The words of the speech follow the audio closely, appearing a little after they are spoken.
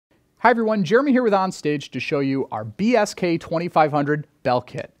Hi everyone, Jeremy here with OnStage to show you our BSK2500 Bell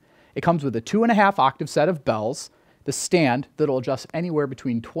Kit. It comes with a 2.5 octave set of bells, the stand that'll adjust anywhere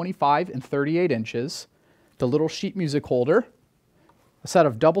between 25 and 38 inches, the little sheet music holder, a set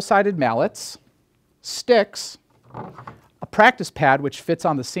of double-sided mallets, sticks, a practice pad which fits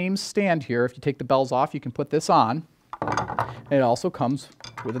on the same stand here. If you take the bells off, you can put this on. And it also comes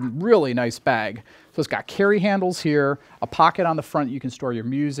with a really nice bag. So it's got carry handles here, a pocket on the front. You can store your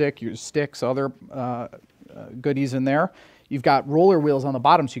music, your sticks, other goodies in there. You've got roller wheels on the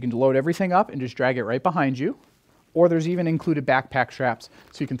bottom so you can load everything up and just drag it right behind you. Or there's even included backpack straps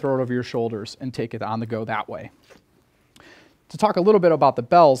so you can throw it over your shoulders and take it on the go that way. To talk a little bit about the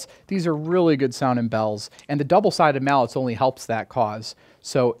bells, these are really good sounding bells, and the double-sided mallets only helps that cause.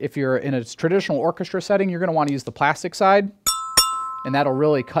 So if you're in a traditional orchestra setting, you're going to want to use the plastic side, and that'll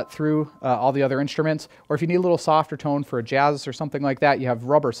really cut through all the other instruments. Or if you need a little softer tone for a jazz or something like that, you have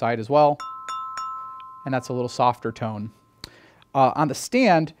rubber side as well, and that's a little softer tone. On the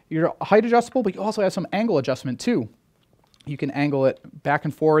stand, you're height adjustable, but you also have some angle adjustment too. You can angle it back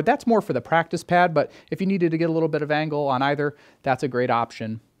and forward. That's more for the practice pad, but if you needed to get a little bit of angle on either, that's a great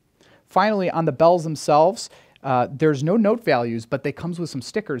option. Finally, on the bells themselves, there's no note values, but they comes with some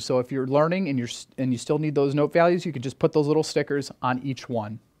stickers. So if you're learning and you still need those note values, you can just put those little stickers on each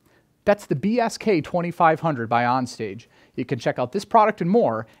one. That's the BSK2500 by OnStage. You can check out this product and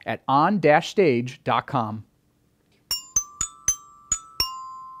more at on-stage.com.